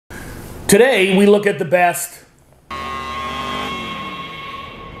Today, we look at the best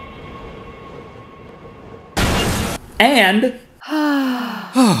and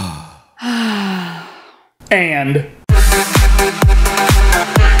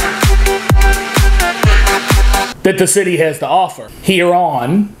that the city has to offer here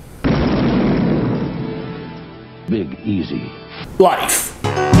on Big Easy Life.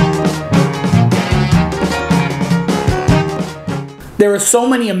 There are so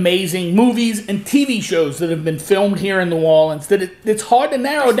many amazing movies and TV shows that have been filmed here in New Orleans that it's hard to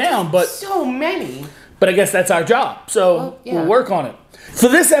narrow down, but so many. But I guess that's our job, so we'll work on it. For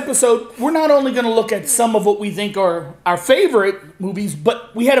this episode, we're not only going to look at some of what we think are our favorite movies,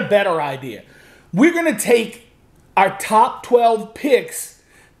 but we had a better idea. We're going to take our top 12 picks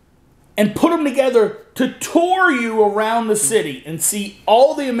and put them together to tour you around the city and see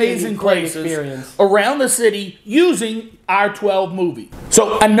all the amazing places around the city using our 12 movies.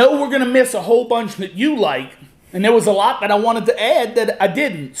 So I know we're going to miss a whole bunch that you like, and there was a lot that I wanted to add that I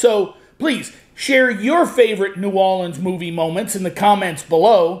didn't. So please share your favorite New Orleans movie moments in the comments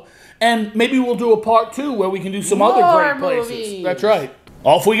below, and maybe we'll do a part 2 where we can do some other great places. Movies. That's right.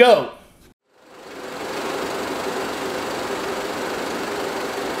 Off we go.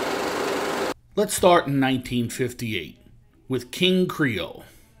 Let's start in 1958 with King Creole.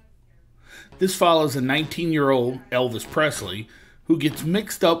 This follows a 19-year-old Elvis Presley who gets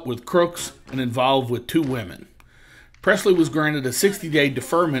mixed up with crooks and involved with 2 women. Presley was granted a 60-day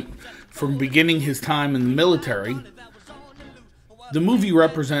deferment from beginning his time in the military. The movie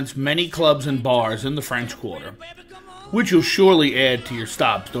represents many clubs and bars in the French Quarter, which you'll surely add to your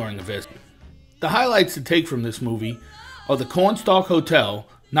stops during a visit. The highlights to take from this movie are the Cornstalk Hotel.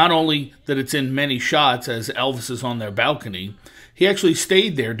 Not only that it's in many shots as Elvis is on their balcony, he actually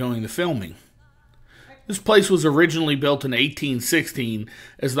stayed there during the filming. This place was originally built in 1816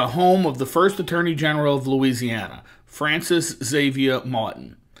 as the home of the first Attorney General of Louisiana, Francis Xavier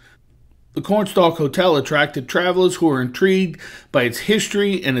Martin. The Cornstalk Hotel attracted travelers who were intrigued by its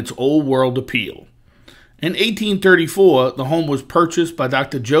history and its old-world appeal. In 1834, the home was purchased by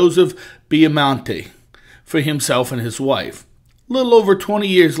Dr. Joseph Biamonte for himself and his wife. A little over 20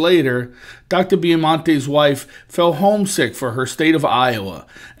 years later, Dr. Biamonte's wife fell homesick for her state of Iowa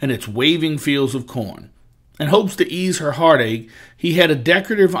and its waving fields of corn. In hopes to ease her heartache, he had a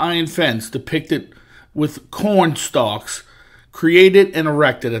decorative iron fence depicted with corn stalks created and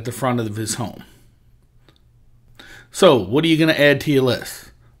erected at the front of his home. So, what are you going to add to your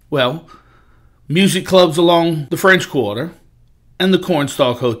list? Well, music clubs along the French Quarter and the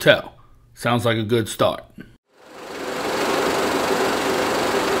Cornstalk Hotel. Sounds like a good start.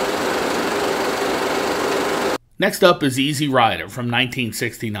 Next up is Easy Rider from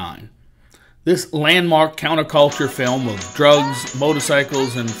 1969. This landmark counterculture film of drugs,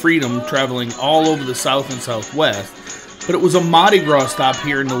 motorcycles, and freedom traveling all over the South and Southwest, but it was a Mardi Gras stop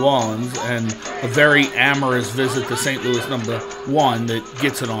here in New Orleans and a very amorous visit to St. Louis #1 that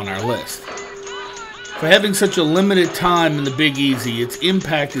gets it on our list. For having such a limited time in the Big Easy, its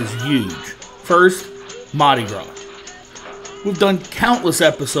impact is huge. First, Mardi Gras. We've done countless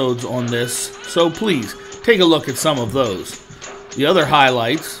episodes on this, so please, take a look at some of those. The other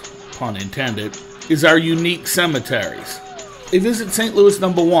highlights, pun intended, is our unique cemeteries. A visit St. Louis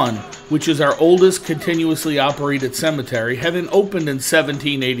 #1, which is our oldest continuously operated cemetery, having opened in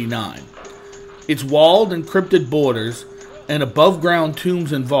 1789. Its walled and cryptid borders and above-ground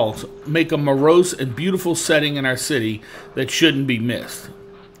tombs and vaults make a morose and beautiful setting in our city that shouldn't be missed.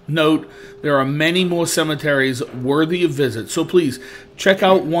 Note, there are many more cemeteries worthy of visit, so please check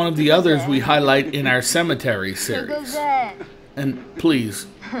out one of the others we highlight in our cemetery series. And please,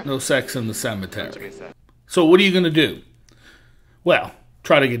 no sex in the cemetery. So what are you going to do? Well,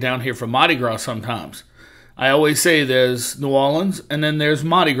 try to get down here for Mardi Gras sometimes. I always say there's New Orleans and then there's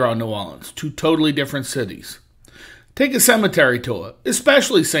Mardi Gras New Orleans, 2 totally different cities. Take a cemetery tour,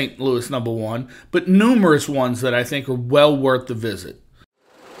 especially St. Louis #1, but numerous ones that I think are well worth the visit.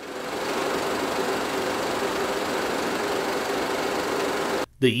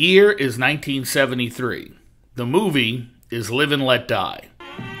 The year is 1973. The movie is Live and Let Die.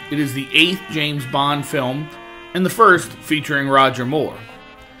 It is the 8th James Bond film and the first featuring Roger Moore.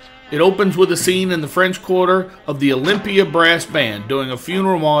 It opens with a scene in the French Quarter of the Olympia Brass Band doing a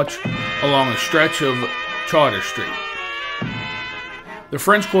funeral march along a stretch of Charter Street. The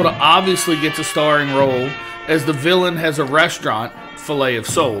French Quarter obviously gets a starring role as the villain has a restaurant, Filet of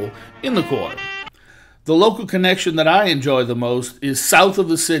Soul, in the quarter. The local connection that I enjoy the most is south of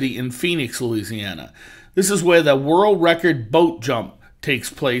the city in Phoenix, Louisiana. This is where the world record boat jump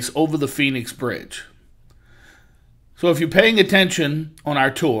takes place over the Phoenix Bridge. So if you're paying attention on our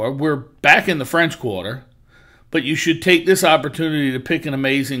tour, we're back in the French Quarter, but you should take this opportunity to pick an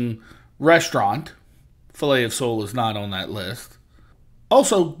amazing restaurant. Filet of Sole is not on that list.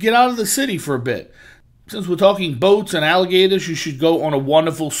 Also, get out of the city for a bit. Since we're talking boats and alligators, you should go on a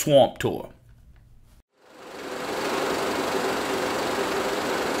wonderful swamp tour.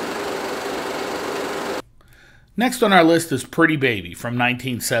 Next on our list is Pretty Baby from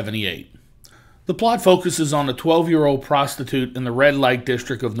 1978. The plot focuses on a 12-year-old prostitute in the red light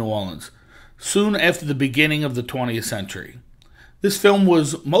district of New Orleans, soon after the beginning of the 20th century. This film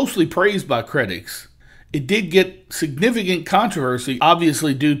was mostly praised by critics. It did get significant controversy,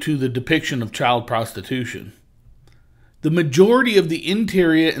 obviously due to the depiction of child prostitution. The majority of the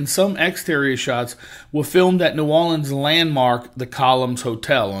interior and some exterior shots were filmed at New Orleans' landmark, the Columns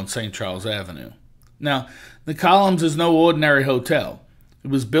Hotel on St. Charles Avenue. Now, the Columns is no ordinary hotel. It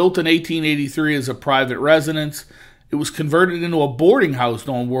was built in 1883 as a private residence. It was converted into a boarding house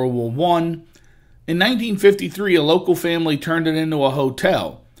during World War I. In 1953, a local family turned it into a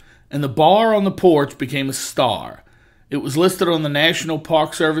hotel, and the bar on the porch became a star. It was listed on the National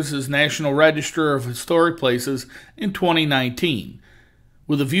Park Service's National Register of Historic Places in 2019.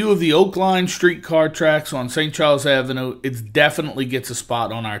 With a view of the Oak Line streetcar tracks on St. Charles Avenue, it definitely gets a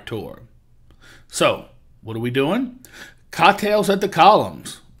spot on our tour. So, what are we doing? Cocktails at the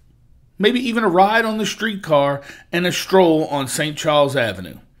Columns. Maybe even a ride on the streetcar and a stroll on St. Charles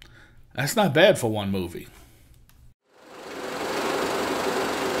Avenue. That's not bad for one movie.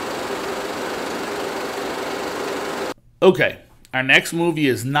 Okay, our next movie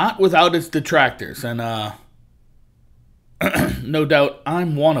is not without its detractors, and no doubt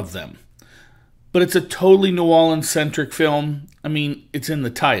I'm one of them. But it's a totally New Orleans-centric film. I mean, it's in the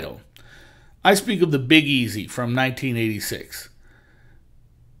title. I speak of The Big Easy from 1986.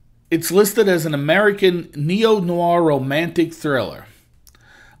 It's listed as an American neo-noir romantic thriller.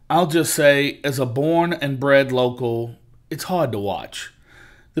 I'll just say, as a born and bred local, it's hard to watch.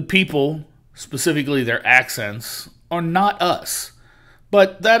 The people, specifically their accents, are not us.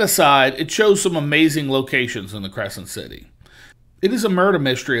 But that aside, it shows some amazing locations in the Crescent City. It is a murder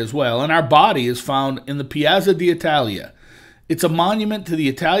mystery as well, and our body is found in the Piazza d'Italia. It's a monument to the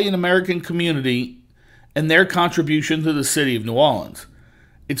Italian-American community and their contribution to the city of New Orleans.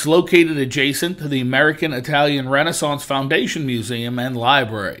 It's located adjacent to the American Italian Renaissance Foundation Museum and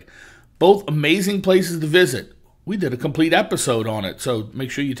Library. Both amazing places to visit. We did a complete episode on it, so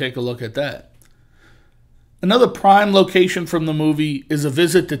make sure you take a look at that. Another prime location from the movie is a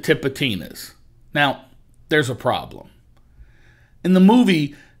visit to Tipitina's. Now, there's a problem. In the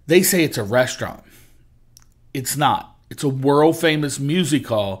movie, they say it's a restaurant. It's not. It's a world-famous music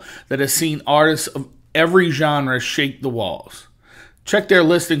hall that has seen artists of every genre shake the walls. Check their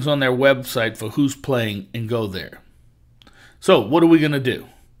listings on their website for who's playing and go there. So, what are we going to do?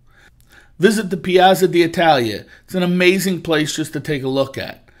 Visit the Piazza d'Italia. It's an amazing place just to take a look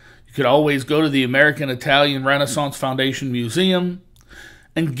at. You could always go to the American Italian Renaissance Foundation Museum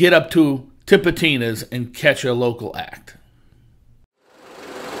and get up to Tipitina's and catch a local act.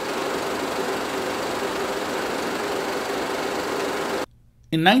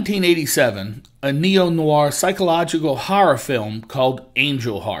 In 1987, a neo-noir psychological horror film called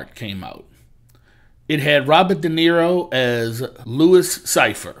Angel Heart came out. It had Robert De Niro as Louis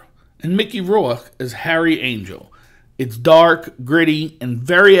Cypher and Mickey Rourke as Harry Angel. It's dark, gritty, and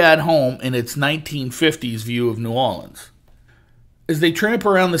very at home in its 1950s view of New Orleans. As they tramp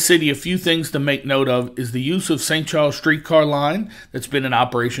around the city, a few things to make note of is the use of St. Charles streetcar line that's been in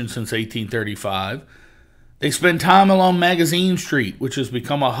operation since 1835. They spend time along Magazine Street, which has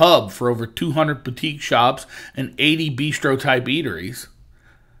become a hub for over 200 boutique shops and 80 bistro-type eateries.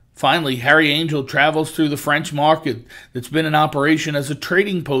 Finally, Harry Angel travels through the French Market that's been in operation as a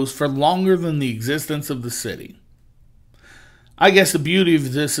trading post for longer than the existence of the city. I guess the beauty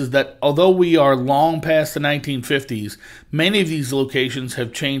of this is that although we are long past the 1950s, many of these locations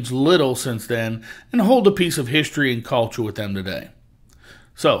have changed little since then and hold a piece of history and culture with them today.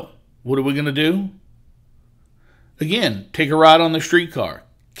 So, what are we going to do? Again, take a ride on the streetcar.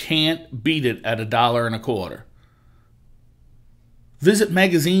 Can't beat it at $1.25. Visit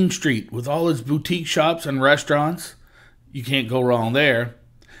Magazine Street with all its boutique shops and restaurants. You can't go wrong there.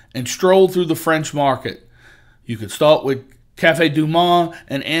 And stroll through the French Market. You could start with Café du Monde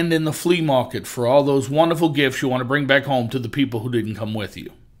and end in the flea market for all those wonderful gifts you want to bring back home to the people who didn't come with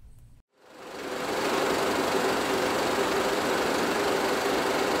you.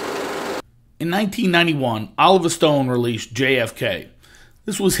 In 1991, Oliver Stone released JFK.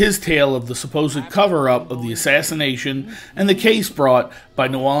 This was his tale of the supposed cover-up of the assassination and the case brought by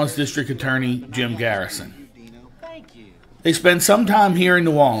New Orleans District Attorney Jim Garrison. They spend some time here in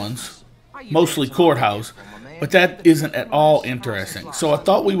New Orleans, mostly courthouse, but that isn't at all interesting. So I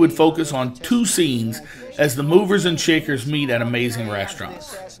thought we would focus on two scenes as the movers and shakers meet at amazing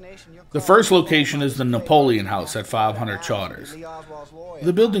restaurants. The first location is the Napoleon House at 500 Charters.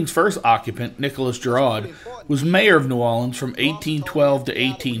 The building's first occupant, Nicholas Girard, was mayor of New Orleans from 1812 to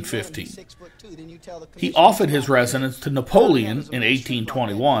 1815. He offered his residence to Napoleon in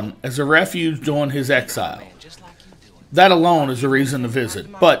 1821 as a refuge during his exile. That alone is a reason to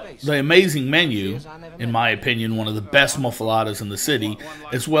visit, but the amazing menu, in my opinion one of the best muffaladas in the city,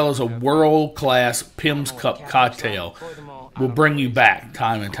 as well as a world-class Pimm's Cup cocktail, will bring you back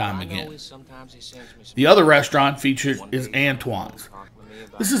time and time again. The other restaurant featured is Antoine's.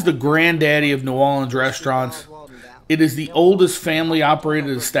 This is the granddaddy of New Orleans restaurants. It is the oldest family-operated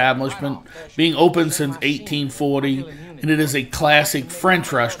establishment, being open since 1840, and it is a classic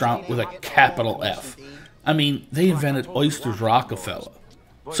French restaurant with a capital F. I mean, they invented oysters Rockefeller.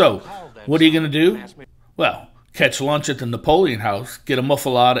 So, what are you going to do? Well, catch lunch at the Napoleon House, get a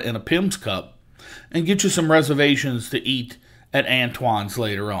muffalata and a Pimm's Cup, and get you some reservations to eat at Antoine's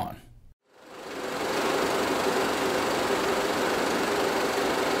later on.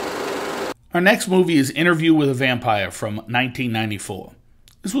 Our next movie is Interview with a Vampire from 1994.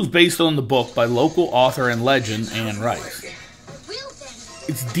 This was based on the book by local author and legend Anne Rice.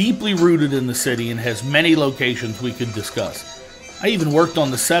 It's deeply rooted in the city and has many locations we could discuss. I even worked on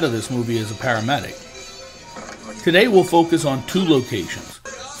the set of this movie as a paramedic. Today we'll focus on two locations.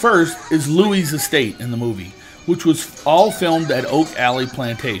 First is Louis' estate in the movie, which was all filmed at Oak Alley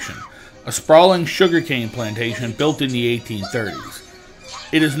Plantation, a sprawling sugarcane plantation built in the 1830s.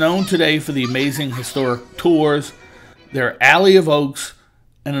 It is known today for the amazing historic tours, their alley of oaks,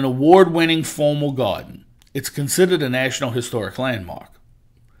 and an award-winning formal garden. It's considered a National Historic Landmark.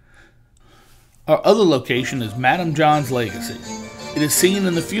 Our other location is Madame John's Legacy. It is seen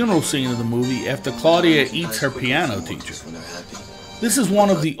in the funeral scene of the movie after Claudia eats her piano teacher. This is one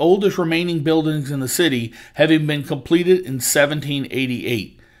of the oldest remaining buildings in the city, having been completed in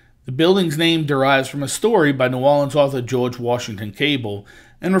 1788. The building's name derives from a story by New Orleans author George Washington Cable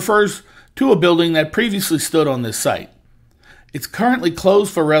and refers to a building that previously stood on this site. It's currently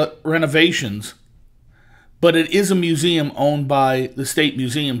closed for renovations, but it is a museum owned by the State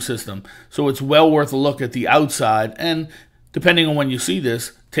Museum System, so it's well worth a look at the outside and, depending on when you see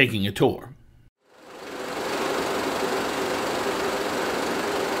this, taking a tour.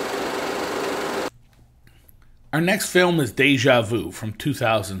 Our next film is Deja Vu from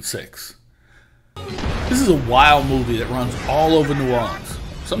 2006. This is a wild movie that runs all over New Orleans,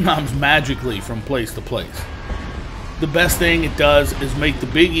 sometimes magically from place to place. The best thing it does is make the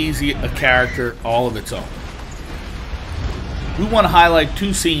Big Easy a character all of its own. We want to highlight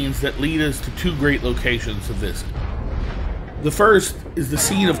two scenes that lead us to two great locations to visit. The first is the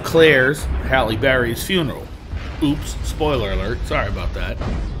scene of Claire's, Halle Berry's, funeral. Oops, spoiler alert, sorry about that.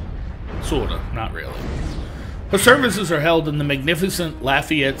 Sorta, not really. Her services are held in the magnificent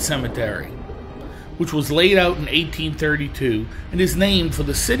Lafayette Cemetery, which was laid out in 1832 and is named for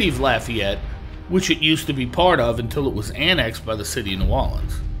the city of Lafayette, which it used to be part of until it was annexed by the city of New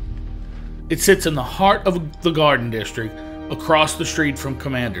Orleans. It sits in the heart of the Garden District, across the street from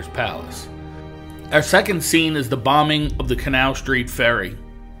Commander's Palace. Our second scene is the bombing of the Canal Street Ferry.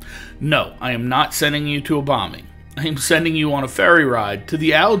 No, I am not sending you to a bombing. I am sending you on a ferry ride to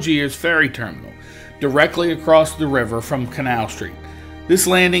the Algiers Ferry Terminal, directly across the river from Canal Street. This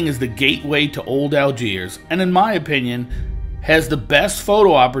landing is the gateway to Old Algiers, and in my opinion, has the best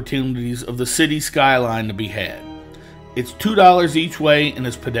photo opportunities of the city skyline to be had. It's $2 each way and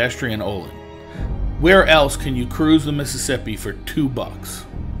is pedestrian only. Where else can you cruise the Mississippi for $2?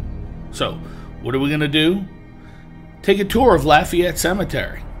 So, what are we going to do? Take a tour of Lafayette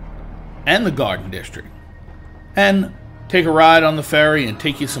Cemetery and the Garden District, and take a ride on the ferry and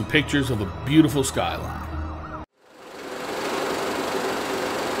take you some pictures of a beautiful skyline.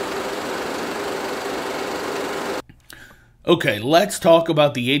 Okay, let's talk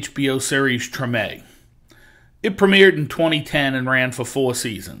about the HBO series Treme. It premiered in 2010 and ran for 4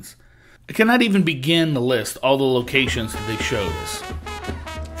 seasons. I cannot even begin to list all the locations that they showed us.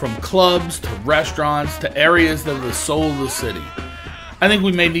 From clubs to restaurants to areas that are the soul of the city. I think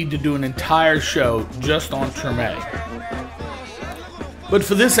we may need to do an entire show just on Treme. But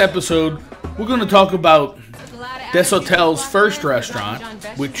for this episode, we're going to talk about Desautel's first restaurant,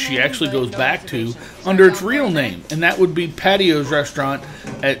 which she actually goes back to under its real name, and that would be Patio's Restaurant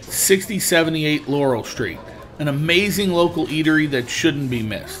at 6078 Laurel Street, an amazing local eatery that shouldn't be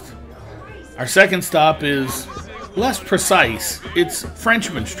missed. Our second stop is less precise. It's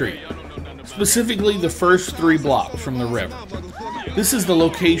Frenchmen Street. specifically the first 3 blocks from the river. This is the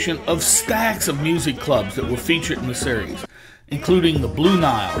location of stacks of music clubs that were featured in the series, including the Blue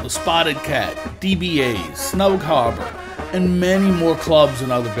Nile, the Spotted Cat, DBA's, Snug Harbor, and many more clubs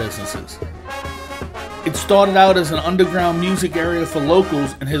and other businesses. It started out as an underground music area for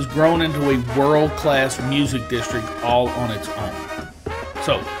locals and has grown into a world-class music district all on its own.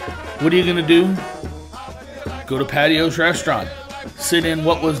 So, what are you going to do? Go to Patio's Restaurant, sit in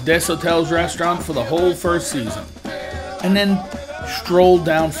what was Des Hotels restaurant for the whole first season, and then stroll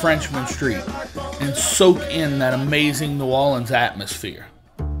down Frenchman Street and soak in that amazing New Orleans atmosphere.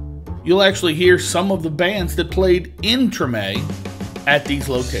 You'll actually hear some of the bands that played in Treme at these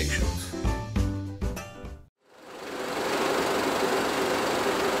locations.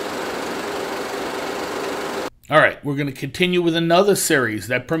 Alright, we're going to continue with another series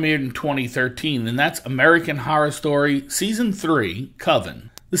that premiered in 2013, and that's American Horror Story Season 3,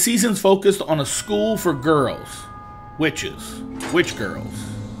 Coven. The season's focused on a school for girls. Witches. Witch girls.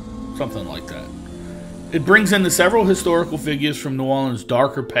 Something like that. It brings in the several historical figures from New Orleans'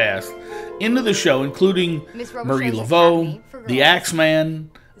 darker past into the show, including Marie Laveau, the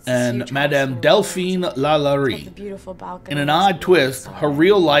Axeman, and Madame Delphine Lalaurie. In an odd twist, her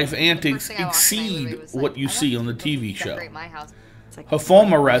real-life antics exceed what you see on the TV show. Her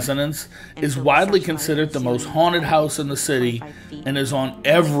former residence is widely considered the most haunted house in the city and is on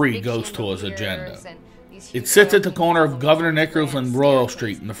every ghost tour's agenda. It sits at the corner of Governor Nichols and Royal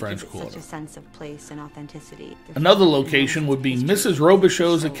Street in the French Quarter. Another location would be Mrs.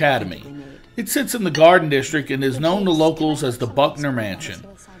 Robichaud's Academy. It sits in the Garden District and is known to locals as the Buckner Mansion.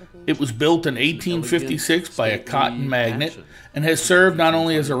 It was built in 1856 by a cotton magnate and has served not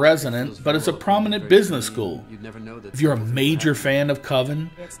only as a residence, but as a prominent business school. If you're a major fan of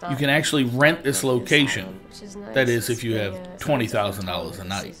Coven, you can actually rent this location. That is, if you have $20,000 a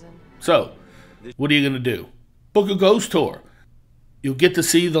night. So, what are you going to do? Book a ghost tour. You'll get to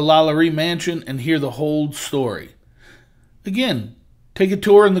see the Lalaurie Mansion and hear the whole story. Again, take a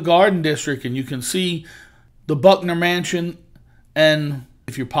tour in the Garden District and you can see the Buckner Mansion, and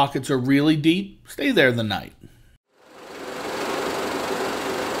if your pockets are really deep, stay there the night.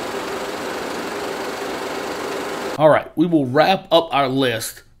 Alright, we will wrap up our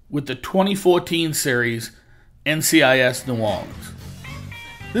list with the 2014 series NCIS New Orleans.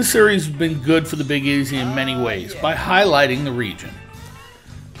 This series has been good for the Big Easy in many ways by highlighting the region.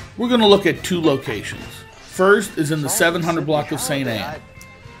 We're going to look at 2 locations. First is in the 700 block of St. Anne.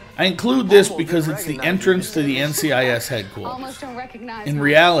 I include this because it's the entrance to the NCIS headquarters. In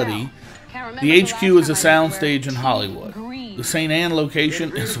reality, the HQ is a soundstage in Hollywood. The St. Anne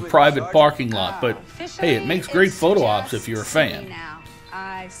location is a private parking lot, but hey, it makes great photo ops if you're a fan.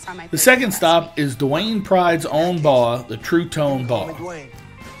 The second stop is Dwayne Pride's own bar, the True Tone Bar.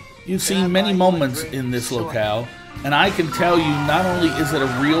 You've seen many moments in this locale, and I can tell you not only is it a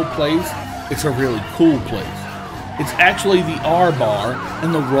real place, it's a really cool place. It's actually the R Bar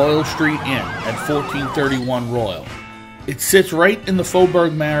in the Royal Street Inn at 1431 Royal. It sits right in the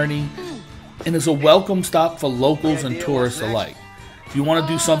Faubourg Marigny and is a welcome stop for locals and tourists alike. If you want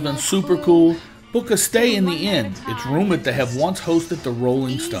to do something super cool, book a stay in the inn. It's rumored to have once hosted the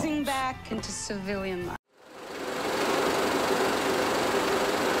Rolling Stones.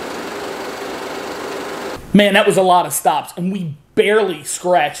 Man, that was a lot of stops, and we barely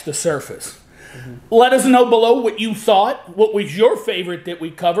scratched the surface. Let us know below what you thought. What was your favorite that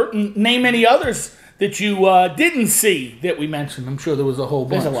we covered? And name any others that you didn't see that we mentioned. I'm sure there was a whole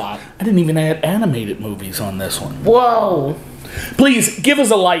bunch. There's a lot. I didn't even add animated movies on this one. Whoa! Please give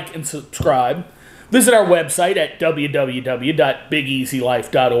us a like and subscribe. Visit our website at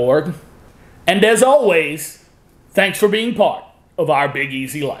www.bigeasylife.org. And as always, thanks for being part of our Big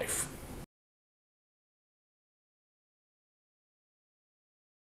Easy Life.